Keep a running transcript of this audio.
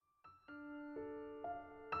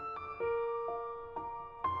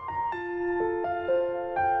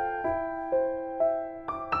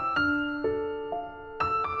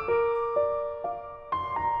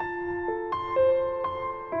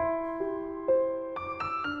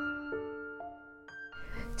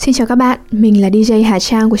Xin chào các bạn, mình là DJ Hà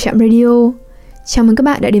Trang của Trạm Radio. Chào mừng các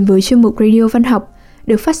bạn đã đến với chuyên mục Radio Văn học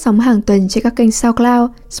được phát sóng hàng tuần trên các kênh SoundCloud,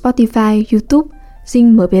 Spotify, YouTube,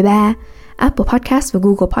 Zing MP3, Apple Podcast và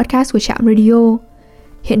Google Podcast của Trạm Radio.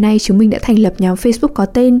 Hiện nay chúng mình đã thành lập nhóm Facebook có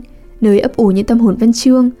tên nơi ấp ủ những tâm hồn văn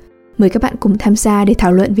chương. Mời các bạn cùng tham gia để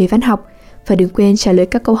thảo luận về văn học và đừng quên trả lời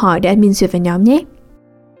các câu hỏi để admin duyệt vào nhóm nhé.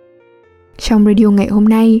 Trong radio ngày hôm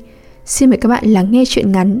nay, xin mời các bạn lắng nghe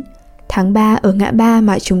truyện ngắn Tháng 3 ở ngã ba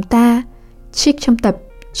mà chúng ta, trích trong tập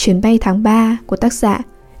Chuyến bay tháng 3 của tác giả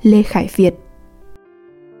Lê Khải Việt.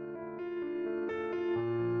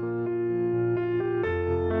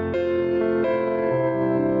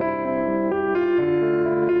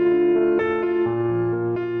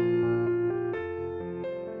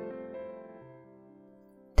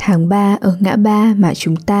 Tháng 3 ở ngã ba mà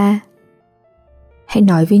chúng ta. Hãy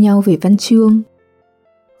nói với nhau về văn chương.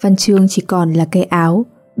 Văn chương chỉ còn là cái áo,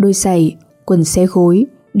 đôi giày, quần xe gối,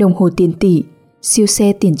 đồng hồ tiền tỷ, siêu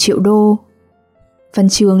xe tiền triệu đô. Văn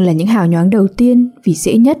chương là những hào nhoáng đầu tiên vì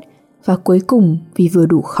dễ nhất và cuối cùng vì vừa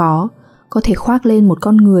đủ khó có thể khoác lên một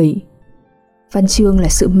con người. Văn chương là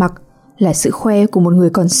sự mặc, là sự khoe của một người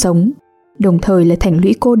còn sống, đồng thời là thành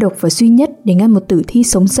lũy cô độc và duy nhất để ngăn một tử thi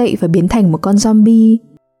sống dậy và biến thành một con zombie.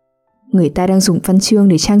 Người ta đang dùng văn chương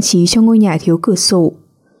để trang trí cho ngôi nhà thiếu cửa sổ.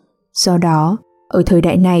 Do đó, ở thời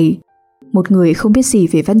đại này, một người không biết gì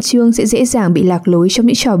về văn chương sẽ dễ dàng bị lạc lối trong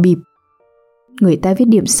những trò bịp. Người ta viết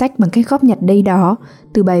điểm sách bằng cách góp nhặt đây đó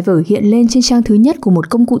từ bài vở hiện lên trên trang thứ nhất của một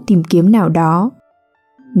công cụ tìm kiếm nào đó.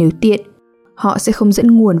 Nếu tiện, họ sẽ không dẫn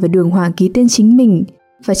nguồn và đường hoàng ký tên chính mình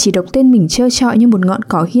và chỉ đọc tên mình trơ trọi như một ngọn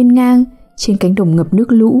cỏ hiên ngang trên cánh đồng ngập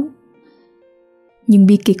nước lũ. Nhưng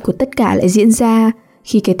bi kịch của tất cả lại diễn ra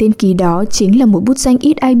khi cái tên ký đó chính là một bút danh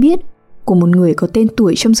ít ai biết của một người có tên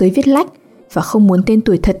tuổi trong giới viết lách và không muốn tên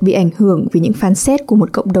tuổi thật bị ảnh hưởng vì những phán xét của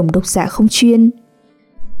một cộng đồng độc giả không chuyên.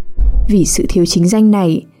 Vì sự thiếu chính danh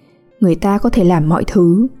này, người ta có thể làm mọi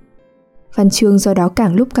thứ. Văn chương do đó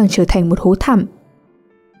càng lúc càng trở thành một hố thẳm.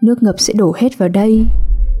 Nước ngập sẽ đổ hết vào đây.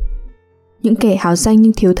 Những kẻ háo danh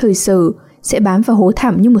nhưng thiếu thời giờ sẽ bám vào hố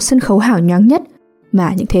thẳm như một sân khấu hào nhoáng nhất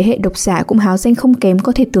mà những thế hệ độc giả cũng háo danh không kém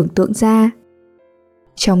có thể tưởng tượng ra.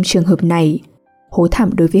 Trong trường hợp này, hố thẳm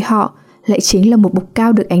đối với họ lại chính là một bục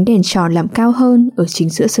cao được ánh đèn tròn làm cao hơn ở chính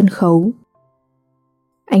giữa sân khấu.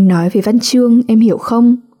 Anh nói về văn chương, em hiểu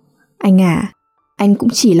không? Anh à, anh cũng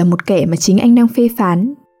chỉ là một kẻ mà chính anh đang phê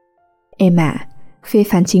phán. Em à, phê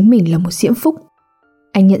phán chính mình là một diễm phúc.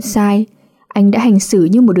 Anh nhận sai, anh đã hành xử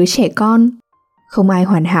như một đứa trẻ con. Không ai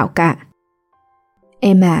hoàn hảo cả.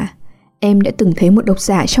 Em à, em đã từng thấy một độc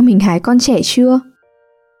giả trong hình hài con trẻ chưa?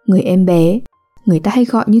 Người em bé, người ta hay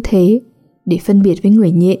gọi như thế để phân biệt với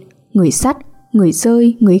người nhện, người sắt, người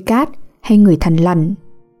rơi, người cát hay người thằn lằn.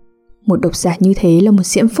 Một độc giả như thế là một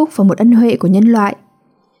diễm phúc và một ân huệ của nhân loại.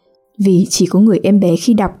 Vì chỉ có người em bé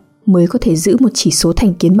khi đọc mới có thể giữ một chỉ số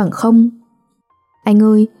thành kiến bằng không. Anh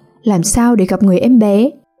ơi, làm sao để gặp người em bé?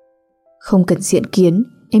 Không cần diện kiến,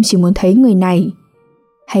 em chỉ muốn thấy người này.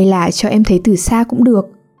 Hay là cho em thấy từ xa cũng được.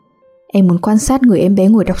 Em muốn quan sát người em bé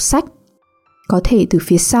ngồi đọc sách. Có thể từ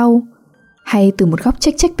phía sau, hay từ một góc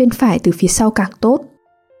chếch bên phải từ phía sau càng tốt.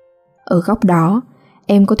 Ở góc đó,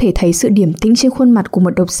 em có thể thấy sự điềm tĩnh trên khuôn mặt của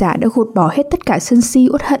một độc giả đã gột bỏ hết tất cả sân si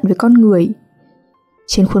uất hận với con người.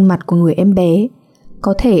 Trên khuôn mặt của người em bé,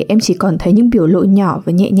 có thể em chỉ còn thấy những biểu lộ nhỏ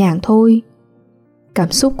và nhẹ nhàng thôi.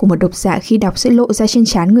 Cảm xúc của một độc giả khi đọc sẽ lộ ra trên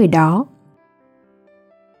trán người đó.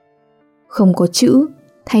 Không có chữ,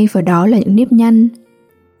 thay vào đó là những nếp nhăn.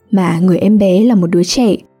 Mà người em bé là một đứa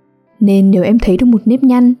trẻ, nên nếu em thấy được một nếp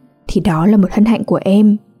nhăn thì đó là một hân hạnh của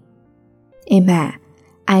em. Em à,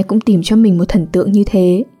 ai cũng tìm cho mình một thần tượng như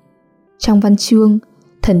thế. Trong văn chương,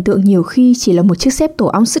 thần tượng nhiều khi chỉ là một chiếc xếp tổ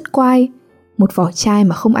ong sứt quai, một vỏ chai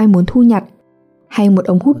mà không ai muốn thu nhặt, hay một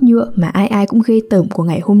ống hút nhựa mà ai ai cũng ghê tởm của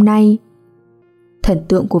ngày hôm nay. Thần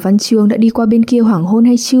tượng của văn chương đã đi qua bên kia hoàng hôn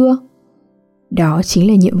hay chưa? Đó chính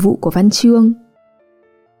là nhiệm vụ của văn chương.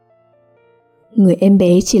 Người em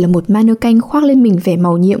bé chỉ là một mannequin khoác lên mình vẻ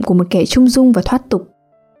màu nhiệm của một kẻ trung dung và thoát tục.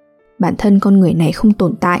 Bản thân con người này không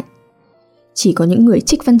tồn tại. Chỉ có những người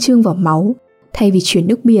trích văn chương vào máu, thay vì chuyển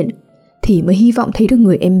nước biển, thì mới hy vọng thấy được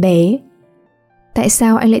người em bé. Tại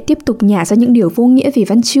sao anh lại tiếp tục nhả ra những điều vô nghĩa về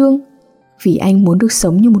văn chương? Vì anh muốn được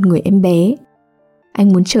sống như một người em bé.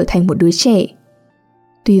 Anh muốn trở thành một đứa trẻ.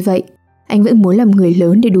 Tuy vậy, anh vẫn muốn làm người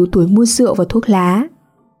lớn để đủ tuổi mua rượu và thuốc lá.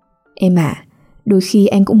 Em à, đôi khi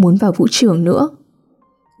anh cũng muốn vào vũ trường nữa.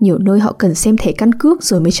 Nhiều nơi họ cần xem thẻ căn cước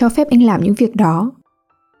rồi mới cho phép anh làm những việc đó.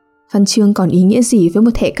 Văn chương còn ý nghĩa gì với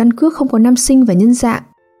một thẻ căn cước không có năm sinh và nhân dạng?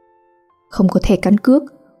 Không có thẻ căn cước,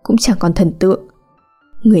 cũng chẳng còn thần tượng.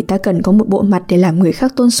 Người ta cần có một bộ mặt để làm người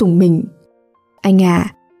khác tôn sùng mình. Anh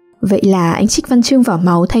à, Vậy là anh trích văn chương vào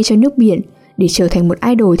máu thay cho nước biển để trở thành một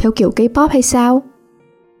idol theo kiểu K-pop hay sao?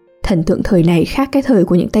 Thần tượng thời này khác cái thời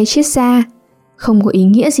của những tay triết gia, không có ý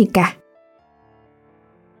nghĩa gì cả.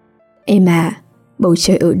 Em à, bầu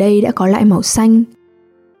trời ở đây đã có lại màu xanh.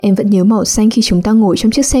 Em vẫn nhớ màu xanh khi chúng ta ngồi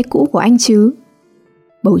trong chiếc xe cũ của anh chứ?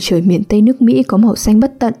 Bầu trời miền Tây nước Mỹ có màu xanh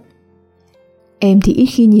bất tận. Em thì ít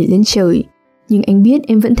khi nhìn lên trời, nhưng anh biết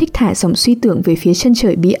em vẫn thích thả dòng suy tưởng về phía chân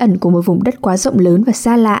trời bí ẩn của một vùng đất quá rộng lớn và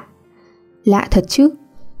xa lạ. Lạ thật chứ,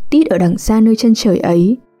 tít ở đằng xa nơi chân trời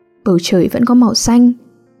ấy, bầu trời vẫn có màu xanh.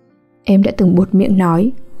 Em đã từng buột miệng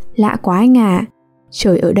nói, lạ quá anh à,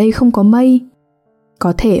 trời ở đây không có mây.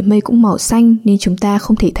 Có thể mây cũng màu xanh nên chúng ta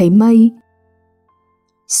không thể thấy mây.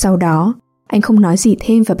 Sau đó, anh không nói gì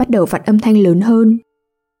thêm và bắt đầu vặn âm thanh lớn hơn.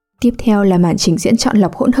 Tiếp theo là màn trình diễn chọn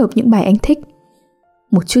lọc hỗn hợp những bài anh thích.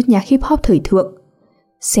 Một chút nhạc hip hop thời thượng,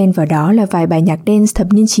 xen vào đó là vài bài nhạc dance thập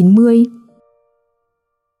niên 90.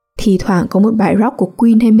 Thì thoảng có một bài rock của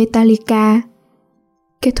Queen hay Metallica.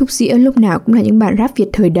 Kết thúc dĩa lúc nào cũng là những bản rap Việt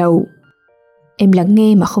thời đầu. Em lắng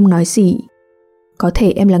nghe mà không nói gì. Có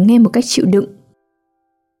thể em lắng nghe một cách chịu đựng.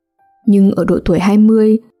 Nhưng ở độ tuổi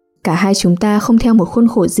 20, cả hai chúng ta không theo một khuôn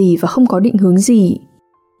khổ gì và không có định hướng gì.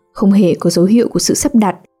 Không hề có dấu hiệu của sự sắp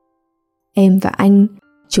đặt. Em và anh,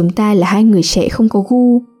 chúng ta là hai người trẻ không có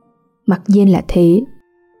gu. Mặc nhiên là thế.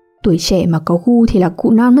 Tuổi trẻ mà có gu thì là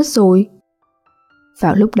cụ non mất rồi.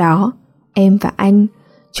 Vào lúc đó, em và anh,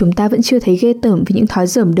 chúng ta vẫn chưa thấy ghê tởm với những thói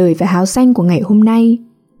dởm đời và háo danh của ngày hôm nay.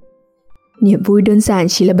 Niềm vui đơn giản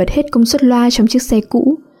chỉ là bật hết công suất loa trong chiếc xe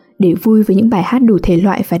cũ để vui với những bài hát đủ thể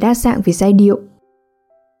loại và đa dạng về giai điệu.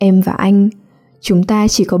 Em và anh, chúng ta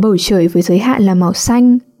chỉ có bầu trời với giới hạn là màu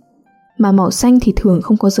xanh, mà màu xanh thì thường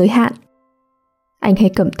không có giới hạn. Anh hay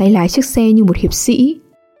cầm tay lái chiếc xe như một hiệp sĩ.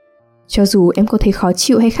 Cho dù em có thấy khó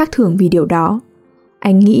chịu hay khác thường vì điều đó,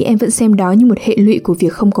 anh nghĩ em vẫn xem đó như một hệ lụy của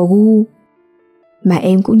việc không có gu. Mà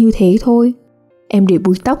em cũng như thế thôi. Em để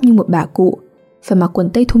búi tóc như một bà cụ và mặc quần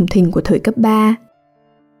tây thùng thình của thời cấp 3.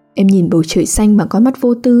 Em nhìn bầu trời xanh bằng con mắt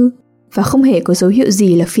vô tư và không hề có dấu hiệu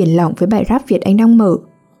gì là phiền lòng với bài rap Việt anh đang mở.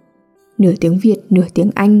 Nửa tiếng Việt, nửa tiếng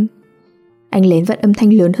Anh. Anh lén vặn âm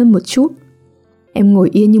thanh lớn hơn một chút. Em ngồi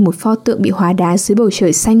yên như một pho tượng bị hóa đá dưới bầu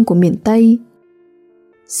trời xanh của miền Tây.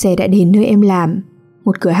 Xe đã đến nơi em làm,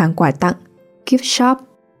 một cửa hàng quà tặng, gift shop.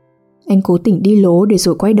 Anh cố tình đi lố để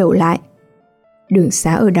rồi quay đầu lại. Đường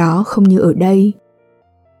xá ở đó không như ở đây.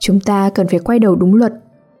 Chúng ta cần phải quay đầu đúng luật,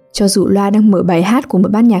 cho dù loa đang mở bài hát của một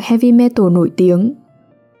ban nhạc heavy metal nổi tiếng.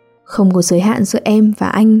 Không có giới hạn giữa em và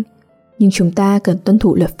anh, nhưng chúng ta cần tuân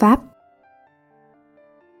thủ luật pháp.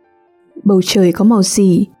 Bầu trời có màu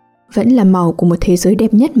gì vẫn là màu của một thế giới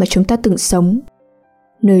đẹp nhất mà chúng ta từng sống.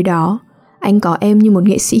 Nơi đó, anh có em như một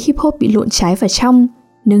nghệ sĩ hip hop bị lộn trái vào trong,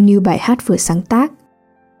 nâng niu bài hát vừa sáng tác.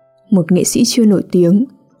 Một nghệ sĩ chưa nổi tiếng,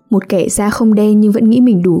 một kẻ da không đen nhưng vẫn nghĩ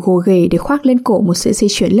mình đủ gồ ghề để khoác lên cổ một sợi dây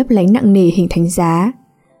chuyền lấp lánh nặng nề hình thánh giá.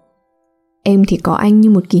 Em thì có anh như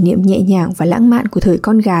một kỷ niệm nhẹ nhàng và lãng mạn của thời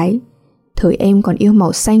con gái, thời em còn yêu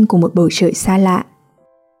màu xanh của một bầu trời xa lạ.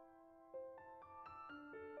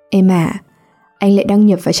 Em à, anh lại đăng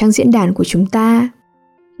nhập vào trang diễn đàn của chúng ta.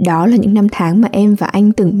 Đó là những năm tháng mà em và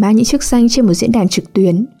anh từng mang những chức danh trên một diễn đàn trực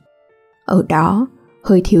tuyến. Ở đó,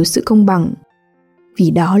 hơi thiếu sự công bằng,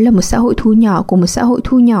 vì đó là một xã hội thu nhỏ của một xã hội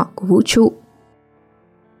thu nhỏ của vũ trụ.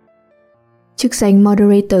 Chức danh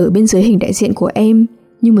moderator bên dưới hình đại diện của em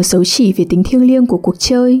như một dấu chỉ về tính thiêng liêng của cuộc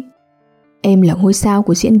chơi. Em là ngôi sao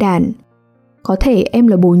của diễn đàn. Có thể em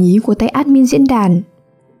là bồ nhí của tay admin diễn đàn.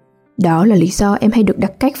 Đó là lý do em hay được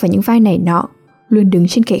đặt cách vào những vai này nọ, luôn đứng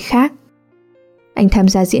trên kẻ khác. Anh tham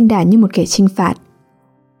gia diễn đàn như một kẻ chinh phạt.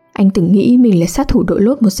 Anh từng nghĩ mình là sát thủ đội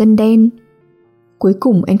lốt một dân đen. Cuối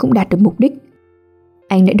cùng anh cũng đạt được mục đích.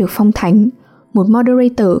 Anh đã được phong thánh, một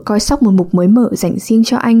moderator coi sóc một mục mới mở dành riêng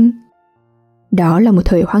cho anh. Đó là một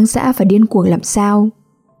thời hoang dã và điên cuồng làm sao.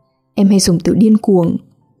 Em hay dùng từ điên cuồng.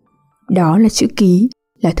 Đó là chữ ký,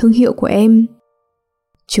 là thương hiệu của em.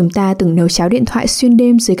 Chúng ta từng nấu cháo điện thoại xuyên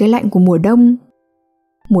đêm dưới cái lạnh của mùa đông.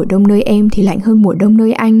 Mùa đông nơi em thì lạnh hơn mùa đông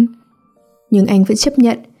nơi anh. Nhưng anh vẫn chấp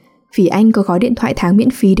nhận vì anh có gói điện thoại tháng miễn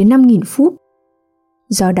phí đến 5.000 phút.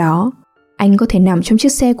 Do đó, anh có thể nằm trong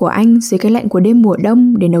chiếc xe của anh dưới cái lạnh của đêm mùa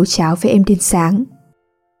đông để nấu cháo với em đến sáng.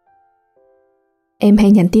 Em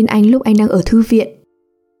hay nhắn tin anh lúc anh đang ở thư viện.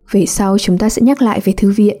 Về sau chúng ta sẽ nhắc lại về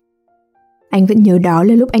thư viện. Anh vẫn nhớ đó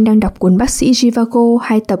là lúc anh đang đọc cuốn Bác sĩ Zhivago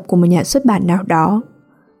 2 tập của một nhà xuất bản nào đó.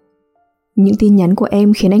 Những tin nhắn của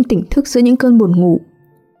em khiến anh tỉnh thức giữa những cơn buồn ngủ.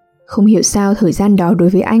 Không hiểu sao thời gian đó đối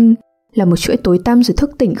với anh là một chuỗi tối tăm rồi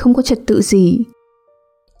thức tỉnh không có trật tự gì.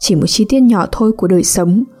 Chỉ một chi tiết nhỏ thôi của đời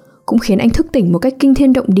sống cũng khiến anh thức tỉnh một cách kinh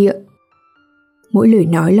thiên động địa. Mỗi lời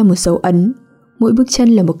nói là một dấu ấn, mỗi bước chân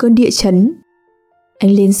là một cơn địa chấn.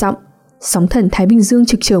 Anh lên giọng, sóng thần Thái Bình Dương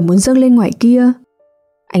trực trở muốn dâng lên ngoài kia.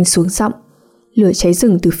 Anh xuống giọng, lửa cháy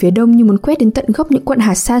rừng từ phía đông như muốn quét đến tận gốc những quận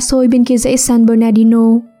hạt xa xôi bên kia dãy San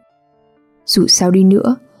Bernardino. Dù sao đi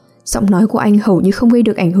nữa, giọng nói của anh hầu như không gây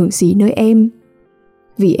được ảnh hưởng gì nơi em.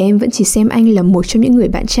 Vì em vẫn chỉ xem anh là một trong những người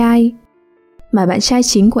bạn trai. Mà bạn trai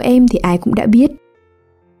chính của em thì ai cũng đã biết.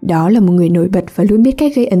 Đó là một người nổi bật và luôn biết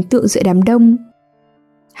cách gây ấn tượng giữa đám đông.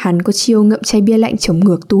 Hắn có chiêu ngậm chai bia lạnh chống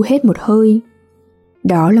ngược tu hết một hơi.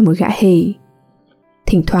 Đó là một gã hề.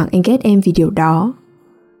 Thỉnh thoảng anh ghét em vì điều đó.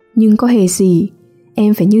 Nhưng có hề gì,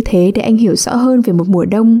 em phải như thế để anh hiểu rõ hơn về một mùa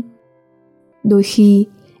đông. Đôi khi,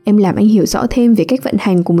 em làm anh hiểu rõ thêm về cách vận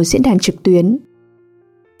hành của một diễn đàn trực tuyến.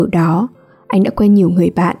 Ở đó, anh đã quen nhiều người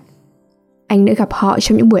bạn. Anh đã gặp họ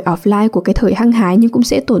trong những buổi offline của cái thời hăng hái nhưng cũng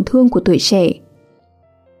dễ tổn thương của tuổi trẻ.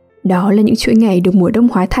 Đó là những chuỗi ngày được mùa đông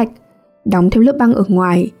hóa thạch, đóng thêm lớp băng ở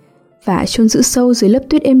ngoài và chôn giữ sâu dưới lớp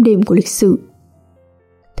tuyết êm đềm của lịch sử.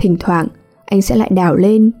 Thỉnh thoảng, anh sẽ lại đào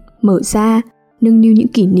lên, mở ra, nâng niu những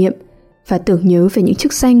kỷ niệm và tưởng nhớ về những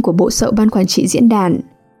chức danh của bộ sậu ban quản trị diễn đàn.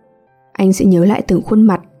 Anh sẽ nhớ lại từng khuôn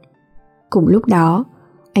mặt. Cùng lúc đó,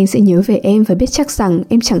 anh sẽ nhớ về em và biết chắc rằng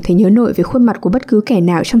em chẳng thể nhớ nổi về khuôn mặt của bất cứ kẻ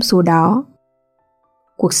nào trong số đó.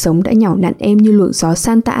 Cuộc sống đã nhào nặn em như luồng gió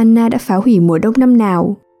Santa Ana đã phá hủy mùa đông năm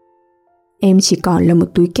nào. Em chỉ còn là một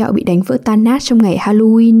túi kẹo bị đánh vỡ tan nát trong ngày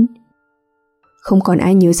Halloween. Không còn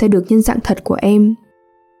ai nhớ ra được nhân dạng thật của em.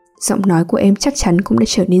 Giọng nói của em chắc chắn cũng đã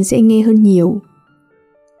trở nên dễ nghe hơn nhiều.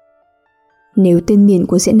 Nếu tên miền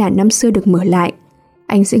của diễn đàn năm xưa được mở lại,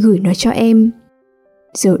 anh sẽ gửi nó cho em.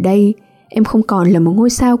 Giờ đây, em không còn là một ngôi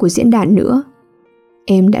sao của diễn đàn nữa.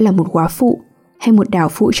 Em đã là một góa phụ hay một đảo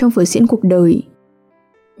phụ trong vở diễn cuộc đời.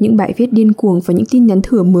 Những bài viết điên cuồng và những tin nhắn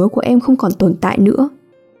thừa mứa của em không còn tồn tại nữa.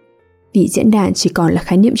 Vì diễn đàn chỉ còn là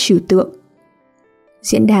khái niệm trừu tượng.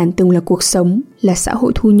 Diễn đàn từng là cuộc sống, là xã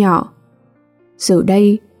hội thu nhỏ. Giờ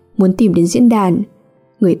đây, muốn tìm đến diễn đàn,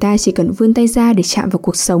 người ta chỉ cần vươn tay ra để chạm vào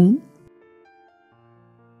cuộc sống.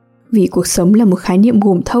 Vì cuộc sống là một khái niệm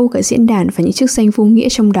gồm thâu cả diễn đàn và những chức danh vô nghĩa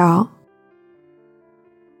trong đó.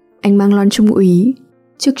 Anh mang lon trung úy,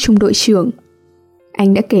 chức trung đội trưởng.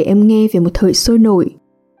 Anh đã kể em nghe về một thời sôi nổi.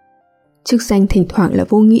 Chức danh thỉnh thoảng là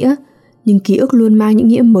vô nghĩa, nhưng ký ức luôn mang những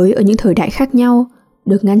nghĩa mới ở những thời đại khác nhau,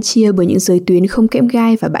 được ngăn chia bởi những giới tuyến không kẽm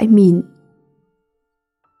gai và bãi mìn.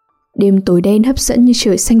 Đêm tối đen hấp dẫn như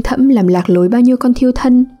trời xanh thẫm làm lạc lối bao nhiêu con thiêu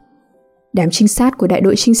thân. Đám trinh sát của đại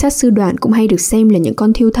đội trinh sát sư đoàn cũng hay được xem là những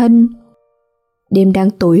con thiêu thân. Đêm đang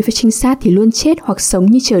tối và trinh sát thì luôn chết hoặc sống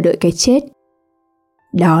như chờ đợi cái chết.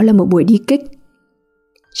 Đó là một buổi đi kích.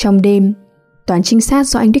 Trong đêm, toán trinh sát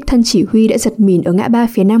do anh đích thân chỉ huy đã giật mìn ở ngã ba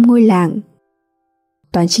phía nam ngôi làng.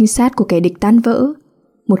 Toán trinh sát của kẻ địch tan vỡ,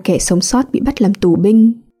 một kẻ sống sót bị bắt làm tù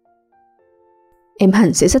binh. Em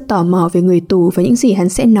hẳn sẽ rất tò mò về người tù và những gì hắn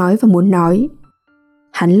sẽ nói và muốn nói.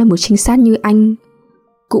 Hắn là một trinh sát như anh,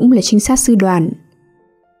 cũng là trinh sát sư đoàn.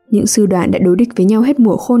 Những sư đoàn đã đối địch với nhau hết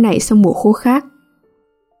mùa khô này sang mùa khô khác.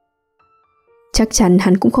 Chắc chắn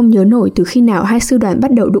hắn cũng không nhớ nổi từ khi nào hai sư đoàn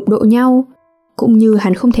bắt đầu đụng độ nhau, cũng như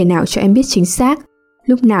hắn không thể nào cho em biết chính xác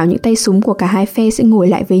lúc nào những tay súng của cả hai phe sẽ ngồi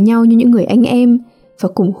lại với nhau như những người anh em và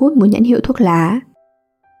cùng hút một nhãn hiệu thuốc lá.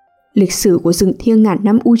 Lịch sử của rừng thiêng ngàn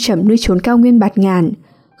năm u trầm nơi chốn cao nguyên bạt ngàn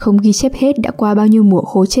không ghi chép hết đã qua bao nhiêu mùa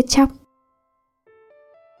khô chết chóc.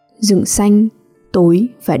 Rừng xanh, tối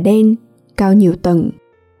và đen, cao nhiều tầng.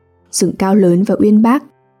 Rừng cao lớn và uyên bác,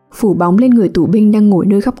 phủ bóng lên người tù binh đang ngồi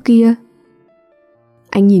nơi góc kia.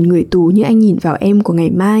 Anh nhìn người tù như anh nhìn vào em của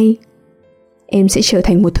ngày mai. Em sẽ trở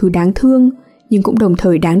thành một thứ đáng thương, nhưng cũng đồng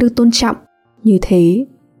thời đáng được tôn trọng, như thế.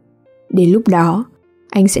 Đến lúc đó,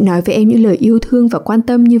 anh sẽ nói với em những lời yêu thương và quan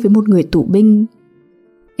tâm như với một người tù binh.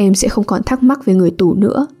 Em sẽ không còn thắc mắc về người tù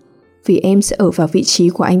nữa, vì em sẽ ở vào vị trí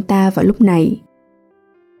của anh ta vào lúc này.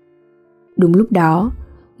 Đúng lúc đó,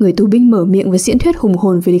 người tù binh mở miệng với diễn thuyết hùng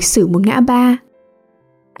hồn về lịch sử một ngã ba.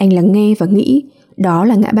 Anh lắng nghe và nghĩ đó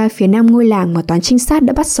là ngã ba phía nam ngôi làng mà toán trinh sát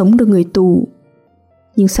đã bắt sống được người tù.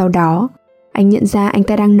 Nhưng sau đó, anh nhận ra anh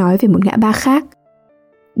ta đang nói về một ngã ba khác.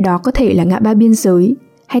 Đó có thể là ngã ba biên giới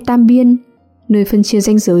hay Tam Biên, nơi phân chia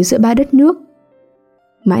ranh giới giữa ba đất nước.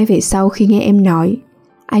 Mãi về sau khi nghe em nói,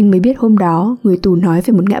 anh mới biết hôm đó người tù nói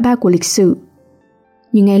về một ngã ba của lịch sử.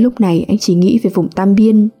 Nhưng ngay lúc này anh chỉ nghĩ về vùng Tam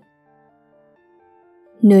Biên.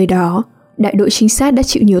 Nơi đó, đại đội trinh sát đã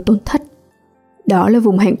chịu nhiều tổn thất. Đó là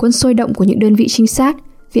vùng hành quân sôi động của những đơn vị trinh sát,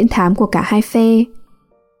 viễn thám của cả hai phe.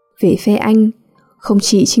 Về phe anh, không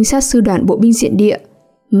chỉ trinh sát sư đoàn bộ binh diện địa,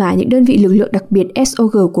 mà những đơn vị lực lượng đặc biệt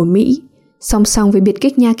SOG của Mỹ, song song với biệt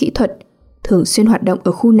kích nha kỹ thuật, thường xuyên hoạt động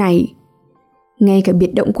ở khu này. Ngay cả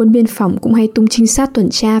biệt động quân biên phòng cũng hay tung trinh sát tuần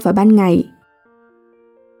tra vào ban ngày.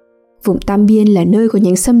 Vùng Tam Biên là nơi có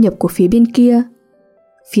nhánh xâm nhập của phía bên kia.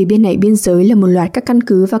 Phía bên này biên giới là một loạt các căn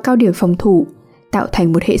cứ và cao điểm phòng thủ, tạo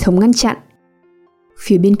thành một hệ thống ngăn chặn.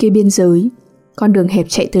 Phía bên kia biên giới, con đường hẹp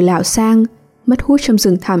chạy từ Lào sang, mất hút trong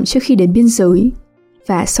rừng thẳm trước khi đến biên giới,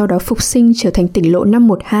 và sau đó phục sinh trở thành tỉnh lộ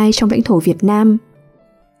 512 trong lãnh thổ Việt Nam.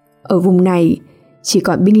 Ở vùng này, chỉ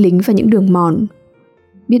còn binh lính và những đường mòn.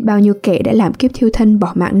 Biết bao nhiêu kẻ đã làm kiếp thiêu thân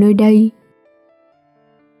bỏ mạng nơi đây.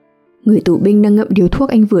 Người tù binh đang ngậm điếu thuốc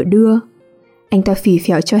anh vừa đưa. Anh ta phì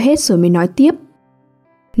phèo cho hết rồi mới nói tiếp.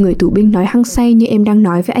 Người tù binh nói hăng say như em đang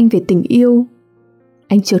nói với anh về tình yêu.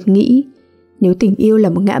 Anh chợt nghĩ, nếu tình yêu là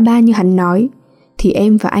một ngã ba như hắn nói, thì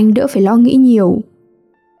em và anh đỡ phải lo nghĩ nhiều.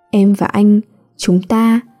 Em và anh, chúng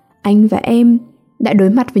ta, anh và em đã đối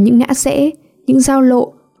mặt với những ngã rẽ, những giao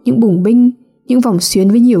lộ, những bùng binh, những vòng xuyến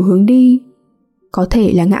với nhiều hướng đi. Có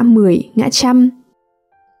thể là ngã 10, ngã 100.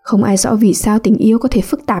 Không ai rõ vì sao tình yêu có thể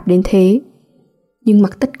phức tạp đến thế. Nhưng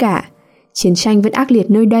mặc tất cả, chiến tranh vẫn ác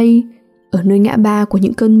liệt nơi đây, ở nơi ngã ba của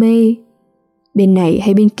những cơn mê. Bên này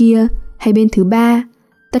hay bên kia, hay bên thứ ba,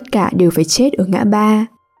 tất cả đều phải chết ở ngã ba.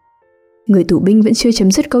 Người tù binh vẫn chưa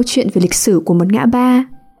chấm dứt câu chuyện về lịch sử của một ngã ba.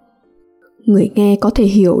 Người nghe có thể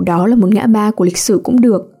hiểu đó là một ngã ba của lịch sử cũng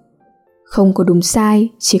được. Không có đúng sai,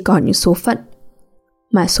 chỉ còn những số phận.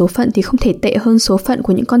 Mà số phận thì không thể tệ hơn số phận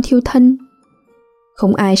của những con thiêu thân.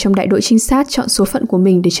 Không ai trong đại đội trinh sát chọn số phận của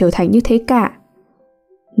mình để trở thành như thế cả.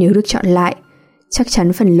 Nếu được chọn lại, chắc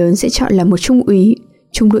chắn phần lớn sẽ chọn là một trung úy,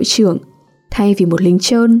 trung đội trưởng, thay vì một lính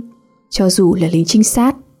trơn, cho dù là lính trinh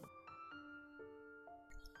sát.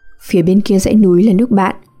 Phía bên kia dãy núi là nước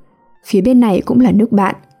bạn, phía bên này cũng là nước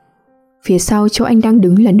bạn. Phía sau chỗ anh đang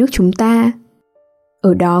đứng là nước chúng ta.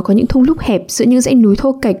 Ở đó có những thung lũng hẹp giữa những dãy núi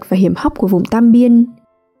thô kệch và hiểm hóc của vùng Tam Biên.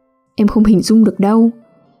 Em không hình dung được đâu.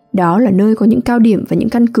 Đó là nơi có những cao điểm và những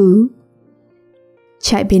căn cứ.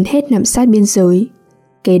 Trại Bến Hết nằm sát biên giới.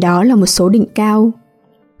 Kế đó là một số đỉnh cao.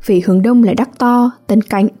 Về hướng đông là Đắc To, Tân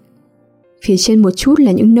Cạnh. Phía trên một chút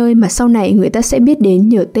là những nơi mà sau này người ta sẽ biết đến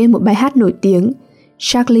nhờ tên một bài hát nổi tiếng,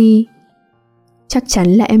 Charlie. Chắc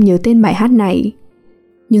chắn là em nhớ tên bài hát này.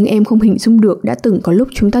 Nhưng em không hình dung được đã từng có lúc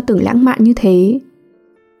chúng ta từng lãng mạn như thế.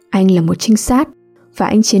 Anh là một trinh sát và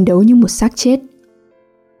anh chiến đấu như một xác chết.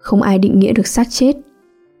 Không ai định nghĩa được xác chết.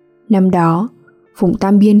 Năm đó, vùng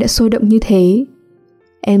Tam Biên đã sôi động như thế.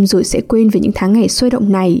 Em rồi sẽ quên về những tháng ngày sôi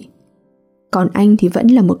động này. Còn anh thì vẫn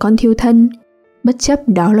là một con thiêu thân, bất chấp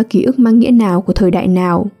đó là ký ức mang nghĩa nào của thời đại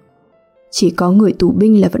nào. Chỉ có người tù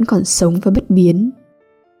binh là vẫn còn sống và bất biến.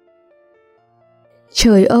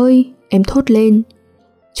 Trời ơi, em thốt lên.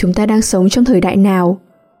 Chúng ta đang sống trong thời đại nào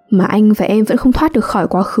mà anh và em vẫn không thoát được khỏi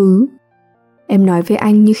quá khứ. Em nói với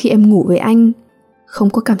anh như khi em ngủ với anh, không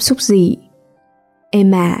có cảm xúc gì.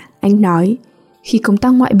 Em à, anh nói, khi công tác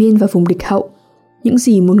ngoại biên và vùng địch hậu, những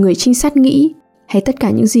gì một người trinh sát nghĩ, hay tất cả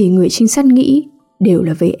những gì người trinh sát nghĩ, đều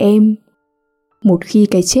là về em. Một khi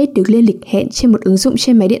cái chết được lên lịch hẹn trên một ứng dụng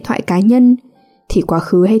trên máy điện thoại cá nhân, thì quá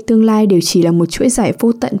khứ hay tương lai đều chỉ là một chuỗi giải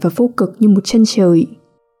vô tận và vô cực như một chân trời.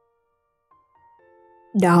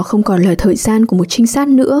 Đó không còn là thời gian của một trinh sát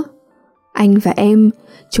nữa. Anh và em,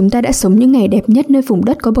 chúng ta đã sống những ngày đẹp nhất nơi vùng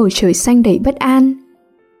đất có bầu trời xanh đầy bất an.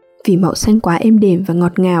 Vì màu xanh quá êm đềm và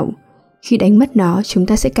ngọt ngào, khi đánh mất nó chúng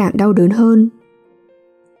ta sẽ càng đau đớn hơn.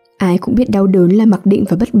 Ai cũng biết đau đớn là mặc định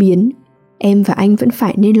và bất biến. Em và anh vẫn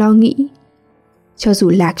phải nên lo nghĩ. Cho dù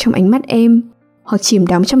lạc trong ánh mắt em, hoặc chìm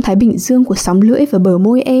đắm trong thái bình dương của sóng lưỡi và bờ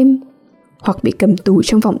môi em, hoặc bị cầm tù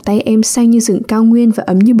trong vòng tay em xanh như rừng cao nguyên và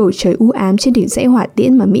ấm như bầu trời u ám trên đỉnh dãy hỏa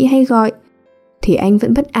tiễn mà Mỹ hay gọi, thì anh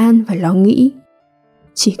vẫn bất an và lo nghĩ.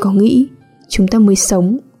 Chỉ có nghĩ, chúng ta mới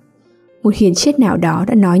sống. Một hiền triết nào đó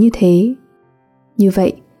đã nói như thế. Như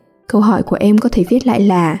vậy, câu hỏi của em có thể viết lại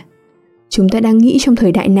là: chúng ta đang nghĩ trong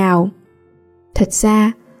thời đại nào? Thật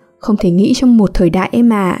ra, không thể nghĩ trong một thời đại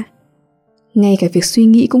em à. Ngay cả việc suy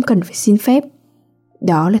nghĩ cũng cần phải xin phép.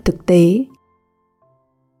 Đó là thực tế.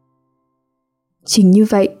 Chính như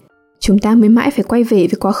vậy, chúng ta mới mãi phải quay về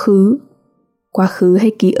với quá khứ. Quá khứ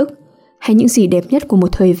hay ký ức, hay những gì đẹp nhất của một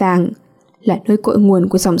thời vàng, là nơi cội nguồn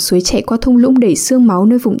của dòng suối chảy qua thung lũng đầy xương máu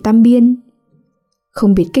nơi vùng Tam Biên.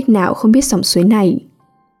 Không biết cách nào không biết dòng suối này.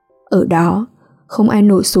 Ở đó, không ai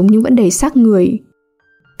nổ súng nhưng vẫn đầy xác người.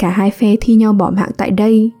 Cả hai phe thi nhau bỏ mạng tại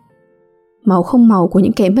đây. Máu không màu của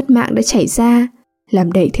những kẻ mất mạng đã chảy ra,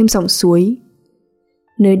 làm đẩy thêm dòng suối.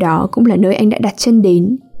 Nơi đó cũng là nơi anh đã đặt chân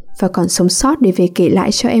đến và còn sống sót để về kể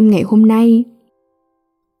lại cho em ngày hôm nay.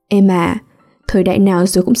 Em à, thời đại nào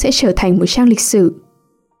rồi cũng sẽ trở thành một trang lịch sử.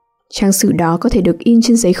 Trang sử đó có thể được in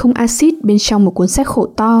trên giấy không axit bên trong một cuốn sách khổ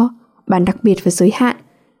to, bản đặc biệt và giới hạn,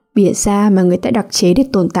 bìa da mà người ta đặc chế để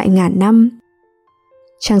tồn tại ngàn năm.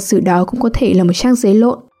 Trang sử đó cũng có thể là một trang giấy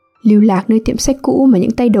lộn, lưu lạc nơi tiệm sách cũ mà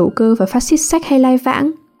những tay đầu cơ và phát xít sách hay lai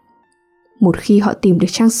vãng. Một khi họ tìm được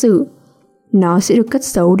trang sử, nó sẽ được cất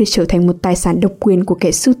giấu để trở thành một tài sản độc quyền của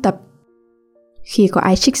kẻ sưu tập. Khi có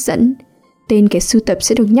ai trích dẫn, tên kẻ sưu tập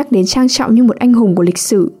sẽ được nhắc đến trang trọng như một anh hùng của lịch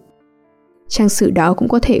sử. Trang sử đó cũng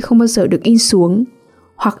có thể không bao giờ được in xuống,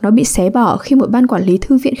 hoặc nó bị xé bỏ khi một ban quản lý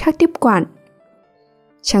thư viện khác tiếp quản.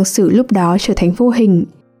 Trang sử lúc đó trở thành vô hình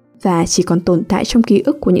và chỉ còn tồn tại trong ký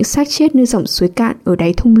ức của những xác chết nơi dòng suối cạn ở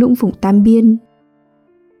đáy thung lũng vùng Tam Biên.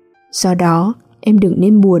 Do đó, em đừng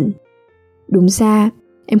nên buồn. Đúng ra,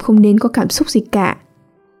 em không nên có cảm xúc gì cả.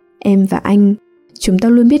 Em và anh, chúng ta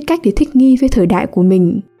luôn biết cách để thích nghi với thời đại của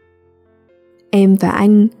mình. Em và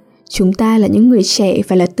anh, chúng ta là những người trẻ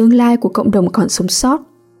và là tương lai của cộng đồng còn sống sót.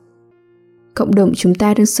 Cộng đồng chúng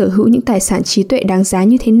ta đang sở hữu những tài sản trí tuệ đáng giá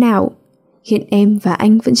như thế nào, hiện em và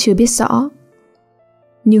anh vẫn chưa biết rõ.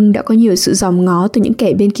 Nhưng đã có nhiều sự dòm ngó từ những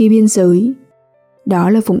kẻ bên kia biên giới. Đó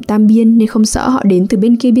là vùng Tam Biên nên không rõ họ đến từ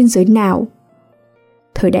bên kia biên giới nào.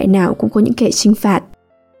 Thời đại nào cũng có những kẻ chinh phạt.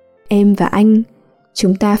 Em và anh,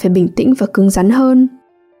 chúng ta phải bình tĩnh và cứng rắn hơn.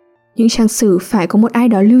 Những trang sử phải có một ai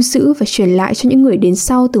đó lưu giữ và truyền lại cho những người đến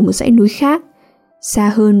sau từ một dãy núi khác, xa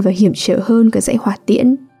hơn và hiểm trở hơn cả dãy Hỏa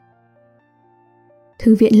Tiễn.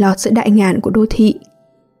 Thư viện lọt giữa đại ngàn của đô thị.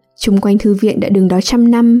 Chung quanh thư viện đã đứng đó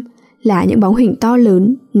trăm năm, là những bóng hình to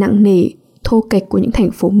lớn, nặng nề, thô kệch của những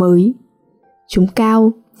thành phố mới. Chúng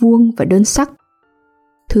cao, vuông và đơn sắc.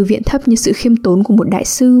 Thư viện thấp như sự khiêm tốn của một đại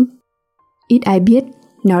sư. Ít ai biết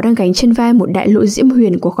nó đang gánh trên vai một đại lộ diễm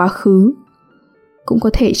huyền của quá khứ. Cũng có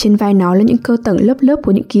thể trên vai nó là những cơ tầng lớp lớp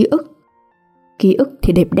của những ký ức. Ký ức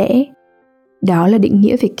thì đẹp đẽ. Đó là định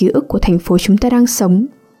nghĩa về ký ức của thành phố chúng ta đang sống,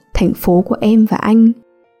 thành phố của em và anh.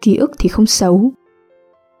 Ký ức thì không xấu.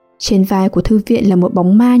 Trên vai của thư viện là một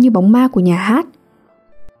bóng ma như bóng ma của nhà hát.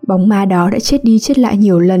 Bóng ma đó đã chết đi chết lại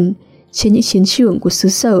nhiều lần trên những chiến trường của xứ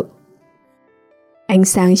sở. Ánh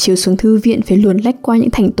sáng chiếu xuống thư viện phải luồn lách qua những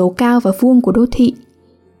thành tố cao và vuông của đô thị.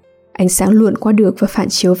 Ánh sáng luồn qua được và phản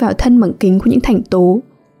chiếu vào thân bằng kính của những thành tố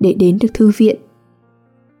để đến được thư viện.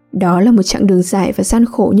 Đó là một chặng đường dài và gian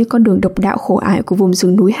khổ như con đường độc đạo khổ ải của vùng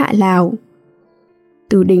rừng núi Hạ Lào.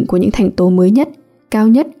 Từ đỉnh của những thành tố mới nhất, cao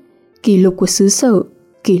nhất, kỷ lục của xứ sở,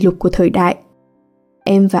 kỷ lục của thời đại.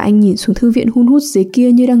 Em và anh nhìn xuống thư viện hun hút dưới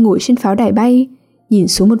kia như đang ngồi trên pháo đài bay, nhìn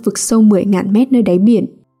xuống một vực sâu 10.000 mét nơi đáy biển.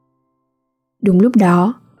 Đúng lúc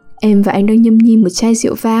đó, em và anh đang nhâm nhi một chai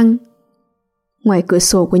rượu vang. Ngoài cửa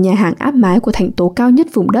sổ của nhà hàng áp mái của thành tố cao nhất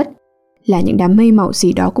vùng đất là những đám mây màu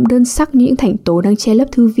gì đó cũng đơn sắc như những thành tố đang che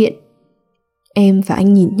lấp thư viện. Em và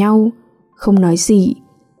anh nhìn nhau, không nói gì,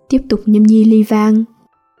 tiếp tục nhâm nhi ly vang.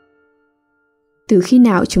 Từ khi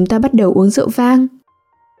nào chúng ta bắt đầu uống rượu vang?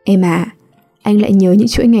 Em à, anh lại nhớ những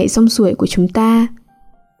chuỗi ngày rong ruổi của chúng ta.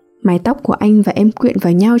 Mái tóc của anh và em quyện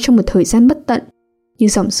vào nhau trong một thời gian bất tận, như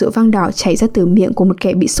dòng rượu vang đỏ chảy ra từ miệng của một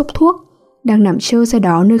kẻ bị sốc thuốc, đang nằm trơ ra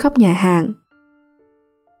đó nơi góc nhà hàng.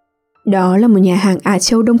 Đó là một nhà hàng Á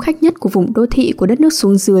Châu đông khách nhất của vùng đô thị của đất nước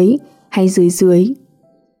xuống dưới hay dưới.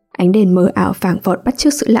 Ánh đèn mờ ảo phảng phọt bắt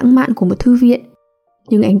chước sự lãng mạn của một thư viện,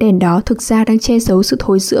 nhưng ánh đèn đó thực ra đang che giấu sự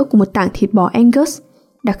thối rữa của một tảng thịt bò Angus,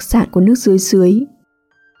 đặc sản của nước dưới.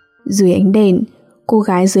 Dưới ánh đèn, cô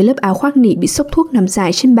gái dưới lớp áo khoác nỉ bị xốc thuốc nằm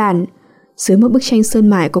dài trên bàn. Dưới một bức tranh sơn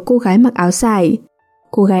mài có cô gái mặc áo dài.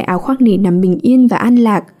 Cô gái áo khoác nỉ nằm bình yên và an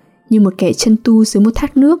lạc như một kẻ chân tu dưới một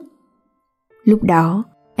thác nước. Lúc đó,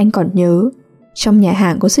 anh còn nhớ, trong nhà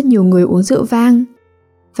hàng có rất nhiều người uống rượu vang.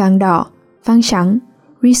 Vang đỏ, vang trắng,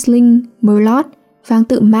 Riesling, Merlot, vang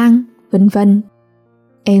tự mang, vân vân.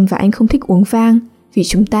 Em và anh không thích uống vang vì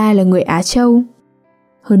chúng ta là người Á Châu.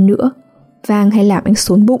 Hơn nữa, vang hay làm anh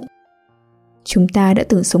xốn bụng. Chúng ta đã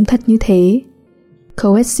từng sống thật như thế.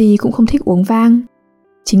 Coetzee cũng không thích uống vang.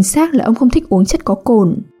 Chính xác là ông không thích uống chất có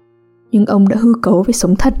cồn. Nhưng ông đã hư cấu với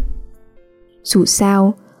sống thật. Dù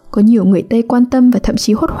sao, có nhiều người Tây quan tâm và thậm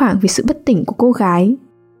chí hốt hoảng vì sự bất tỉnh của cô gái.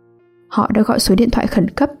 Họ đã gọi số điện thoại khẩn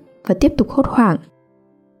cấp và tiếp tục hốt hoảng.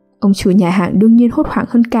 Ông chủ nhà hàng đương nhiên hốt hoảng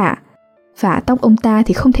hơn cả, và tóc ông ta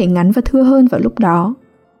thì không thể ngắn và thưa hơn vào lúc đó.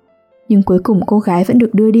 Nhưng cuối cùng cô gái vẫn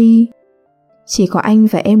được đưa đi. Chỉ có anh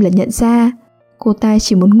và em là nhận ra cô ta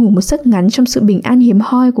chỉ muốn ngủ một giấc ngắn trong sự bình an hiếm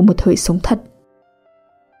hoi của một thời sống thật.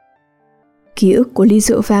 Ký ức của ly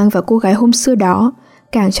rượu vang và cô gái hôm xưa đó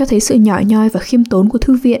càng cho thấy sự nhỏ nhoi và khiêm tốn của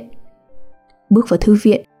thư viện. Bước vào thư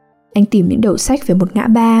viện, anh tìm những đầu sách về một ngã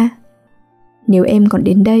ba. Nếu em còn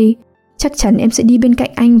đến đây, chắc chắn em sẽ đi bên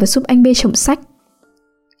cạnh anh và giúp anh bê chồng sách.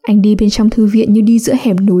 Anh đi bên trong thư viện như đi giữa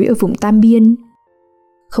hẻm núi ở vùng Tam Biên.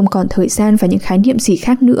 Không còn thời gian và những khái niệm gì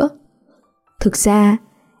khác nữa. Thực ra,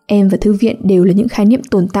 em và thư viện đều là những khái niệm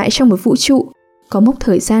tồn tại trong một vũ trụ có mốc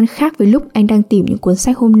thời gian khác với lúc anh đang tìm những cuốn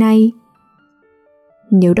sách hôm nay.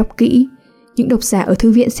 Nếu đọc kỹ, những độc giả ở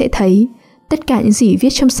thư viện sẽ thấy tất cả những gì viết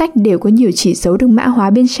trong sách đều có nhiều chỉ dấu được mã hóa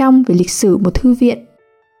bên trong về lịch sử một thư viện.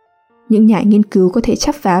 Những nhà nghiên cứu có thể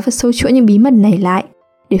chắp vá và sâu chuỗi những bí mật này lại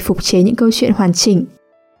để phục chế những câu chuyện hoàn chỉnh.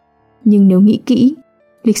 Nhưng nếu nghĩ kỹ,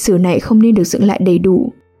 lịch sử này không nên được dựng lại đầy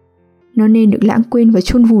đủ. Nó nên được lãng quên và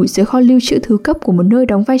chôn vùi dưới kho lưu trữ thứ cấp của một nơi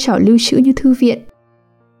đóng vai trò lưu trữ như thư viện.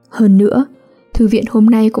 Hơn nữa, thư viện hôm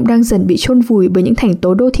nay cũng đang dần bị chôn vùi bởi những thành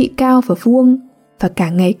tố đô thị cao và vuông, và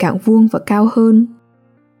càng ngày càng vuông và cao hơn.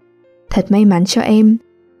 Thật may mắn cho em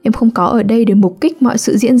không có ở đây để mục kích mọi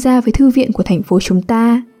sự diễn ra với thư viện của thành phố chúng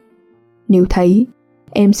ta. Nếu thấy,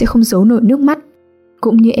 em sẽ không giấu nổi nước mắt,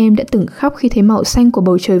 cũng như em đã từng khóc khi thấy màu xanh của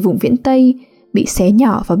bầu trời vùng viễn Tây bị xé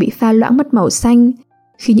nhỏ và bị pha loãng mất màu xanh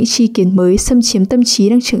khi những tri kiến mới xâm chiếm tâm trí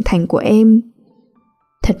đang trưởng thành của em.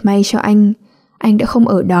 Thật may cho anh đã không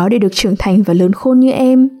ở đó để được trưởng thành và lớn khôn như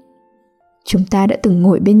em. Chúng ta đã từng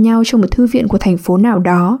ngồi bên nhau trong một thư viện của thành phố nào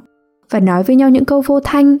đó và nói với nhau những câu vô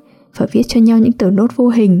thanh và viết cho nhau những tờ nốt vô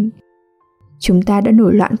hình. Chúng ta đã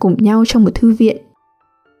nổi loạn cùng nhau trong một thư viện.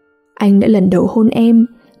 Anh đã lần đầu hôn em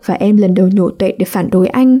và em lần đầu nhổ tuệ để phản đối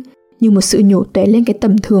anh, như một sự nhổ tuệ lên cái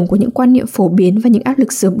tầm thường của những quan niệm phổ biến và những áp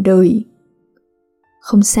lực rườm đời.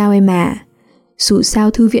 Không sao em à, dù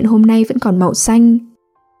sao thư viện hôm nay vẫn còn màu xanh.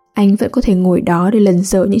 Anh vẫn có thể ngồi đó để lần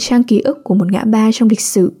dở những trang ký ức của một ngã ba trong lịch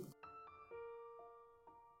sử.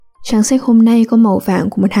 Trang sách hôm nay có màu vàng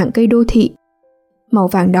của một hàng cây đô thị. Màu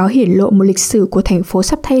vàng đó hiển lộ một lịch sử của thành phố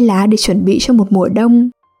sắp thay lá để chuẩn bị cho một mùa đông.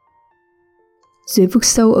 Dưới vực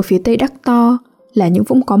sâu ở phía tây Đắc To là những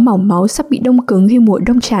vũng có màu máu sắp bị đông cứng khi mùa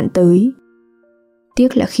đông tràn tới.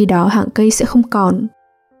 Tiếc là khi đó hàng cây sẽ không còn.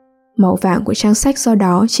 Màu vàng của trang sách do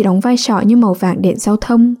đó chỉ đóng vai trò như màu vàng đèn giao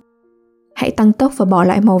thông. Hãy tăng tốc và bỏ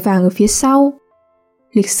lại màu vàng ở phía sau.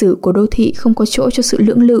 Lịch sử của đô thị không có chỗ cho sự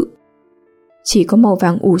lưỡng lự. Chỉ có màu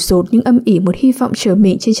vàng ủ dột nhưng âm ỉ một hy vọng chờ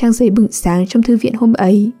mình trên trang giấy bừng sáng trong thư viện hôm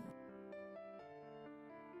ấy.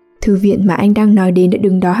 Thư viện mà anh đang nói đến đã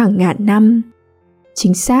đứng đó hàng ngàn năm.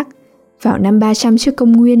 Chính xác, vào năm 300 trước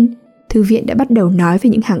công nguyên, thư viện đã bắt đầu nói về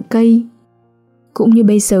những hàng cây. Cũng như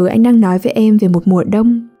bây giờ anh đang nói với em về một mùa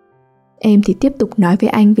đông, em thì tiếp tục nói với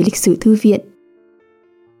anh về lịch sử thư viện.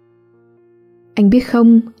 Anh biết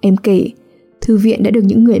không, em kể, thư viện đã được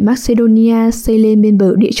những người Macedonia xây lên bên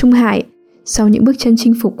bờ Địa Trung Hải sau những bước chân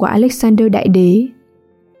chinh phục của Alexander Đại Đế.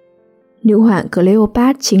 Nữ hoàng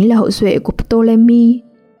Cleopat chính là hậu duệ của Ptolemy,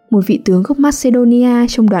 một vị tướng gốc Macedonia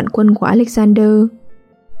trong đoàn quân của Alexander.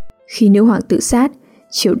 Khi nữ hoàng tự sát,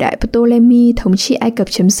 triều đại Ptolemy thống trị Ai Cập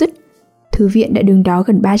chấm dứt, thư viện đã đứng đó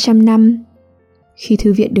gần 300 năm. Khi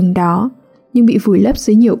thư viện đứng đó, nhưng bị vùi lấp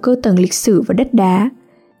dưới nhiều cơ tầng lịch sử và đất đá,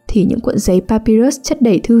 thì những cuộn giấy papyrus chất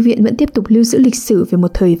đầy thư viện vẫn tiếp tục lưu giữ lịch sử về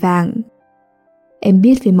một thời vàng. Em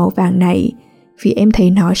biết về màu vàng này vì em thấy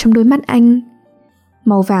nó trong đôi mắt anh.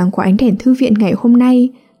 Màu vàng của ánh đèn thư viện ngày hôm nay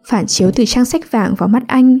phản chiếu từ trang sách vàng vào mắt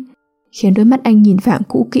anh, khiến đôi mắt anh nhìn vàng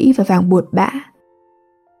cũ kỹ và vàng buột bã.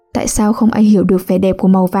 Tại sao không ai hiểu được vẻ đẹp của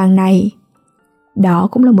màu vàng này? Đó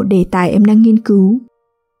cũng là một đề tài em đang nghiên cứu.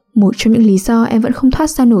 Một trong những lý do em vẫn không thoát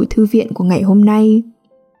ra nổi thư viện của ngày hôm nay.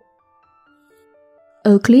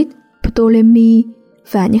 Euclid, Ptolemy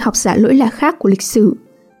và những học giả lỗi lạc khác của lịch sử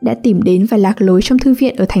đã tìm đến và lạc lối trong thư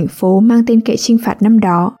viện ở thành phố mang tên kẻ chinh phạt năm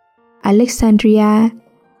đó, Alexandria.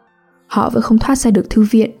 Họ vẫn không thoát ra được thư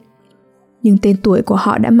viện, nhưng tên tuổi của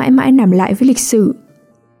họ đã mãi mãi nằm lại với lịch sử.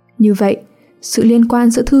 Như vậy, sự liên quan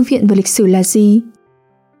giữa thư viện và lịch sử là gì?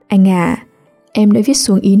 Anh à, em đã viết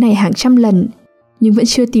xuống ý này hàng trăm lần, nhưng vẫn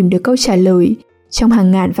chưa tìm được câu trả lời trong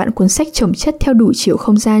hàng ngàn vạn cuốn sách chồng chất theo đủ chiều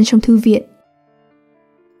không gian trong thư viện.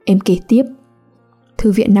 Em kể tiếp,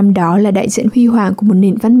 thư viện năm đó là đại diện huy hoàng của một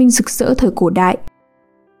nền văn minh rực rỡ thời cổ đại.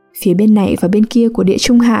 Phía bên này và bên kia của Địa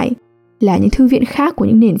Trung Hải là những thư viện khác của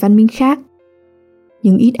những nền văn minh khác.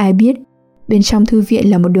 Nhưng ít ai biết, bên trong thư viện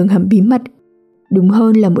là một đường hầm bí mật, đúng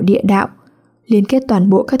hơn là một địa đạo, liên kết toàn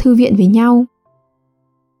bộ các thư viện với nhau.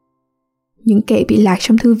 Những kẻ bị lạc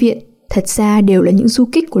trong thư viện thật ra đều là những du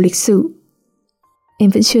kích của lịch sử. Em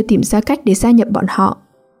vẫn chưa tìm ra cách để gia nhập bọn họ.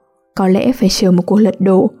 Có lẽ phải chờ một cuộc lật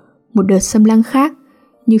đổ, một đợt xâm lăng khác,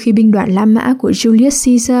 như khi binh đoàn La Mã của Julius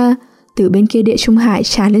Caesar từ bên kia Địa Trung Hải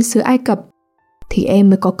tràn lên xứ Ai Cập, thì em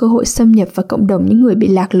mới có cơ hội xâm nhập vào cộng đồng những người bị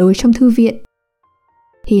lạc lối trong thư viện.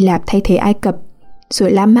 Hy Lạp thay thế Ai Cập,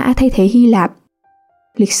 rồi La Mã thay thế Hy Lạp.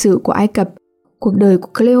 Lịch sử của Ai Cập, cuộc đời của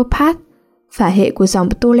Cleopat, phả hệ của dòng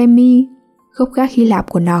Ptolemy, gốc gác Hy Lạp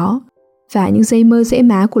của nó, và những dây mơ rễ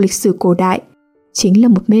má của lịch sử cổ đại chính là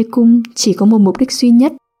một mê cung chỉ có một mục đích duy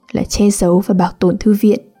nhất là che giấu và bảo tồn thư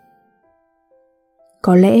viện.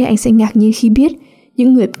 Có lẽ anh sẽ ngạc nhiên khi biết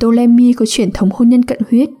những người Ptolemy có truyền thống hôn nhân cận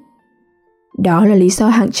huyết. Đó là lý do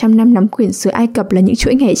hàng trăm năm nắm quyền xứ Ai Cập là những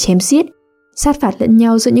chuỗi ngày chém giết, sát phạt lẫn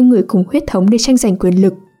nhau giữa những người cùng huyết thống để tranh giành quyền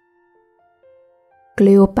lực.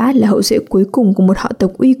 Cleopat là hậu duệ cuối cùng của một họ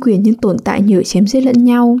tộc uy quyền nhưng tồn tại nhờ chém giết lẫn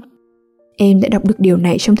nhau. Em đã đọc được điều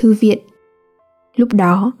này trong thư viện. Lúc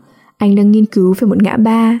đó, anh đang nghiên cứu về một ngã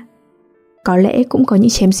ba. Có lẽ cũng có những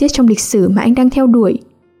chém giết trong lịch sử mà anh đang theo đuổi.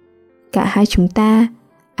 Cả hai chúng ta,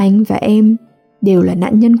 anh và em, đều là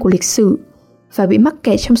nạn nhân của lịch sử và bị mắc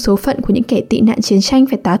kẹt trong số phận của những kẻ tị nạn chiến tranh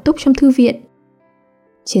phải tá túc trong thư viện.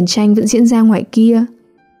 Chiến tranh vẫn diễn ra ngoài kia.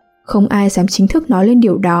 Không ai dám chính thức nói lên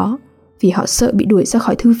điều đó vì họ sợ bị đuổi ra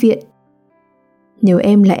khỏi thư viện. Nếu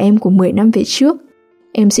em là em của 10 năm về trước,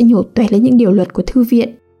 em sẽ nhổ toẹt lên những điều luật của thư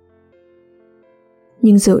viện.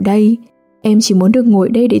 Nhưng giờ đây, em chỉ muốn được ngồi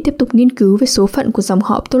đây để tiếp tục nghiên cứu về số phận của dòng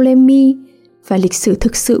họ Ptolemy và lịch sử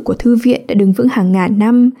thực sự của thư viện đã đứng vững hàng ngàn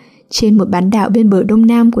năm trên một bán đảo bên bờ đông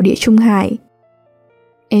nam của Địa Trung Hải.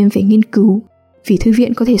 Em phải nghiên cứu vì thư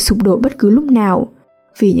viện có thể sụp đổ bất cứ lúc nào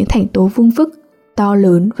vì những thành tố vuông vức, to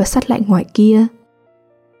lớn và sắt lạnh ngoài kia.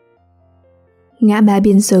 Ngã ba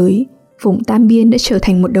biên giới, vùng Tam Biên đã trở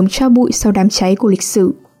thành một đống tro bụi sau đám cháy của lịch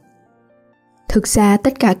sử. Thực ra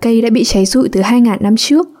tất cả cây đã bị cháy rụi từ 2.000 năm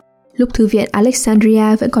trước, lúc thư viện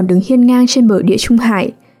Alexandria vẫn còn đứng hiên ngang trên bờ Địa Trung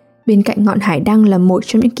Hải, bên cạnh ngọn hải đăng là một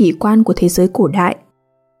trong những kỳ quan của thế giới cổ đại.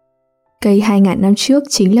 Cây 2.000 năm trước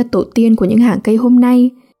chính là tổ tiên của những hàng cây hôm nay,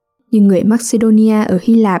 nhưng người Macedonia ở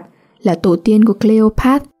Hy Lạp là tổ tiên của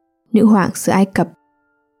Cleopat, nữ hoàng xứ Ai Cập.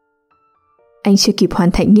 Anh chưa kịp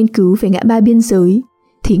hoàn thành nghiên cứu về ngã ba biên giới,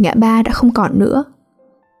 thì ngã ba đã không còn nữa.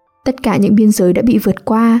 Tất cả những biên giới đã bị vượt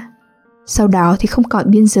qua, sau đó thì không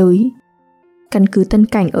còn biên giới. Căn cứ Tân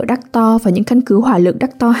Cảnh ở Đắc To và những căn cứ hỏa lực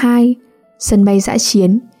Đắc To 2, sân bay dã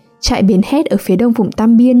chiến, trại bến Hét ở phía đông vùng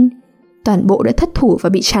Tam Biên, toàn bộ đã thất thủ và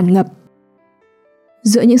bị tràn ngập.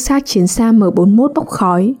 Giữa những xác chiến xa M41 bốc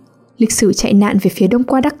khói, lịch sử chạy nạn về phía đông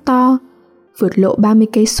qua Đắc To, vượt lộ 30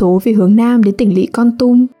 cây số về hướng nam đến tỉnh lỵ Kon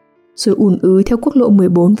Tum, rồi ùn ứ theo quốc lộ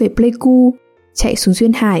 14 về Pleiku, chạy xuống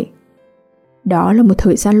Duyên Hải. Đó là một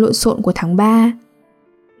thời gian lộn xộn của tháng 3.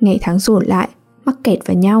 Ngày tháng dồn lại, mắc kẹt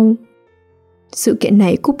vào nhau. Sự kiện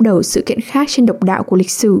này cúp đầu sự kiện khác trên độc đạo của lịch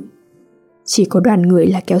sử. Chỉ có đoàn người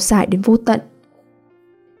là kéo dài đến vô tận.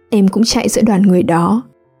 Em cũng chạy giữa đoàn người đó.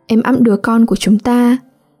 Em ẵm đứa con của chúng ta.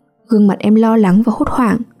 Gương mặt em lo lắng và hốt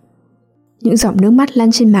hoảng. Những dòng nước mắt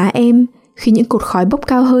lăn trên má em khi những cột khói bốc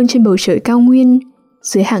cao hơn trên bầu trời cao nguyên,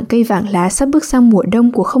 dưới hàng cây vàng lá sắp bước sang mùa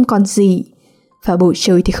đông của không còn gì, và bầu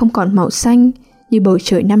trời thì không còn màu xanh như bầu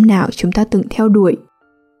trời năm nào chúng ta từng theo đuổi.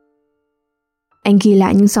 Anh ghi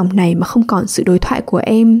lại những dòng này mà không còn sự đối thoại của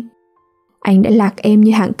em. Anh đã lạc em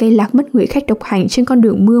như hàng cây lạc mất người khách độc hành trên con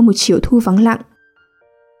đường mưa một chiều thu vắng lặng.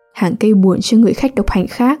 Hàng cây buồn cho người khách độc hành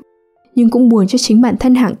khác, nhưng cũng buồn cho chính bản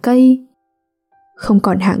thân hàng cây. Không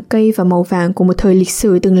còn hàng cây và màu vàng của một thời lịch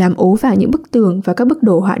sử từng làm ố vàng những bức tường và các bức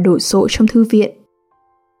đồ họa đổ sộ trong thư viện.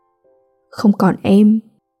 Không còn em.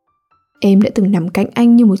 Em đã từng nằm cạnh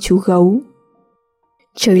anh như một chú gấu.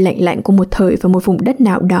 Trời lạnh lạnh của một thời và một vùng đất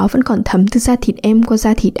nào đó vẫn còn thấm từ da thịt em qua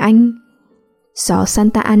da thịt anh. Gió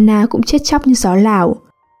Santa Ana cũng chết chóc như gió Lào,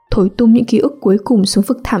 thổi tung những ký ức cuối cùng xuống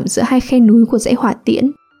vực thẳm giữa hai khe núi của dãy Hỏa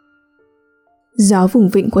Tiễn. Gió vùng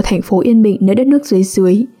vịnh của thành phố yên bình nơi đất nước dưới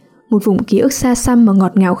dưới, một vùng ký ức xa xăm mà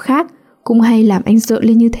ngọt ngào khác, cũng hay làm anh rợn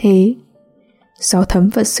lên như thế. Gió thấm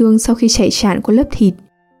vào xương sau khi chảy tràn qua lớp thịt.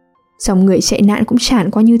 Dòng người chạy nạn cũng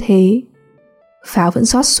tràn qua như thế. Pháo vẫn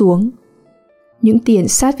rót xuống. Những tiền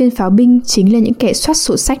sát viên pháo binh chính là những kẻ soát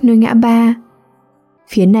sổ sách nơi ngã ba.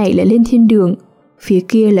 Phía này là lên thiên đường, phía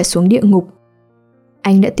kia là xuống địa ngục.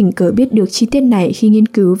 Anh đã tình cờ biết được chi tiết này khi nghiên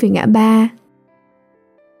cứu về ngã ba.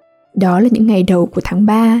 Đó là những ngày đầu của tháng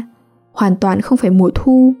 3, hoàn toàn không phải mùa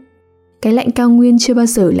thu. Cái lạnh cao nguyên chưa bao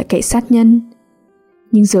giờ là kẻ sát nhân.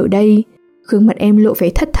 Nhưng giờ đây, gương mặt em lộ vẻ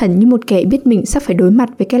thất thần như một kẻ biết mình sắp phải đối mặt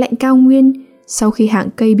với cái lạnh cao nguyên sau khi hàng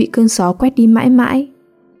cây bị cơn gió quét đi mãi mãi.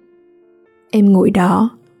 Em ngồi đó,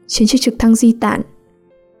 trên chiếc trực thăng di tản.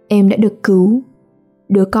 Em đã được cứu.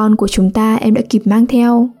 Đứa con của chúng ta em đã kịp mang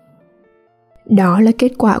theo. Đó là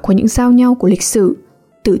kết quả của những giao nhau của lịch sử,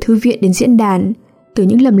 từ thư viện đến diễn đàn, từ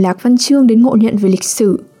những lầm lạc văn chương đến ngộ nhận về lịch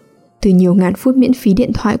sử, từ nhiều ngàn phút miễn phí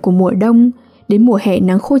điện thoại của mùa đông đến mùa hè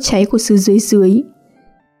nắng khô cháy của xứ dưới dưới,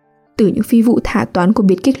 từ những phi vụ thả toán của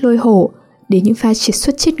biệt kích Lôi Hổ đến những pha triệt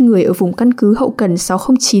xuất chết người ở vùng căn cứ hậu cần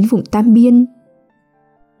 609 vùng Tam Biên.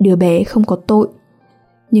 Đứa bé không có tội,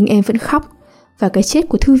 nhưng em vẫn khóc, và cái chết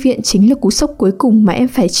của thư viện chính là cú sốc cuối cùng mà em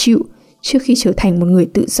phải chịu trước khi trở thành một người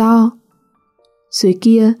tự do. Dưới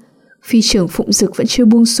kia, phi trưởng Phụng Dực vẫn chưa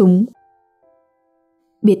buông súng.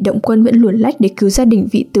 Biệt động quân vẫn luồn lách để cứu gia đình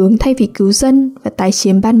vị tướng thay vì cứu dân và tái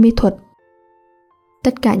chiếm Ban Mê Thuật.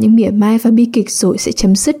 Tất cả những mỉa mai và bi kịch rồi sẽ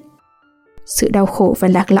chấm dứt. Sự đau khổ và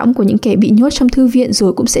lạc lõng của những kẻ bị nhốt trong thư viện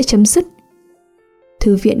rồi cũng sẽ chấm dứt.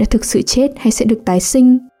 Thư viện đã thực sự chết hay sẽ được tái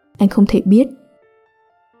sinh, anh không thể biết.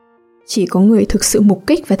 Chỉ có người thực sự mục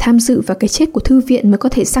kích và tham dự vào cái chết của thư viện mới có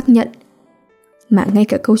thể xác nhận. Mà ngay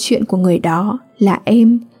cả câu chuyện của người đó là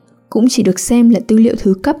em cũng chỉ được xem là tư liệu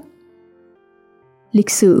thứ cấp. Lịch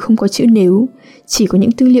sử không có chữ nếu, chỉ có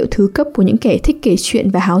những tư liệu thứ cấp của những kẻ thích kể chuyện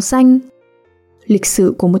và háo danh. Lịch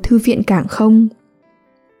sử của một thư viện càng không.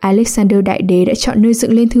 Alexander Đại Đế đã chọn nơi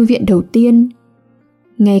dựng lên thư viện đầu tiên.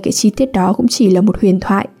 Ngay cái chi tiết đó cũng chỉ là một huyền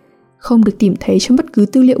thoại, không được tìm thấy trong bất cứ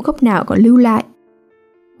tư liệu gốc nào còn lưu lại.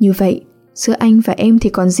 Như vậy, giữa anh và em thì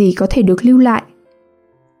còn gì có thể được lưu lại?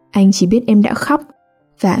 Anh chỉ biết em đã khóc,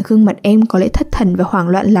 và gương mặt em có lẽ thất thần và hoảng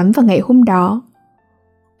loạn lắm vào ngày hôm đó.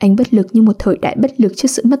 Anh bất lực như một thời đại bất lực trước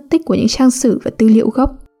sự mất tích của những trang sử và tư liệu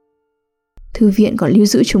gốc. Thư viện còn lưu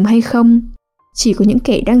giữ chúng hay không? Chỉ có những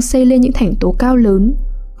kẻ đang xây lên những thành tố cao lớn,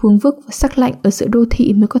 vuông vức và sắc lạnh ở giữa đô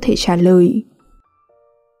thị mới có thể trả lời.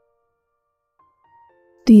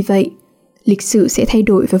 Tuy vậy, lịch sử sẽ thay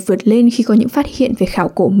đổi và vượt lên khi có những phát hiện về khảo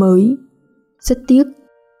cổ mới. Rất tiếc,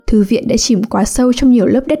 thư viện đã chìm quá sâu trong nhiều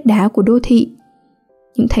lớp đất đá của đô thị.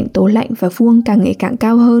 Những thành tố lạnh và vuông càng ngày càng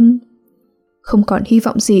cao hơn. Không còn hy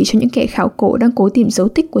vọng gì cho những kẻ khảo cổ đang cố tìm dấu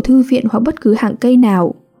tích của thư viện hoặc bất cứ hàng cây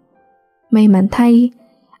nào. May mắn thay,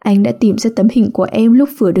 anh đã tìm ra tấm hình của em lúc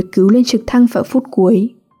vừa được cứu lên trực thăng vào phút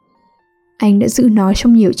cuối. Anh đã giữ nó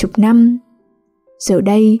trong nhiều chục năm. Giờ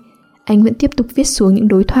đây, anh vẫn tiếp tục viết xuống những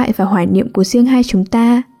đối thoại và hoài niệm của riêng hai chúng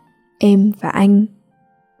ta, em và anh.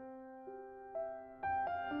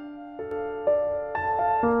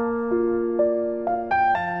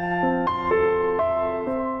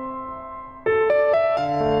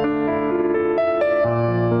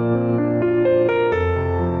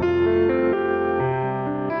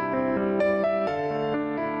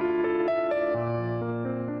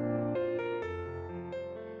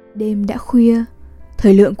 Đêm đã khuya,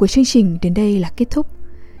 thời lượng của chương trình đến đây là kết thúc.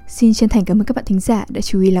 Xin chân thành cảm ơn các bạn thính giả đã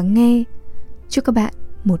chú ý lắng nghe. Chúc các bạn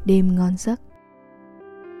một đêm ngon giấc.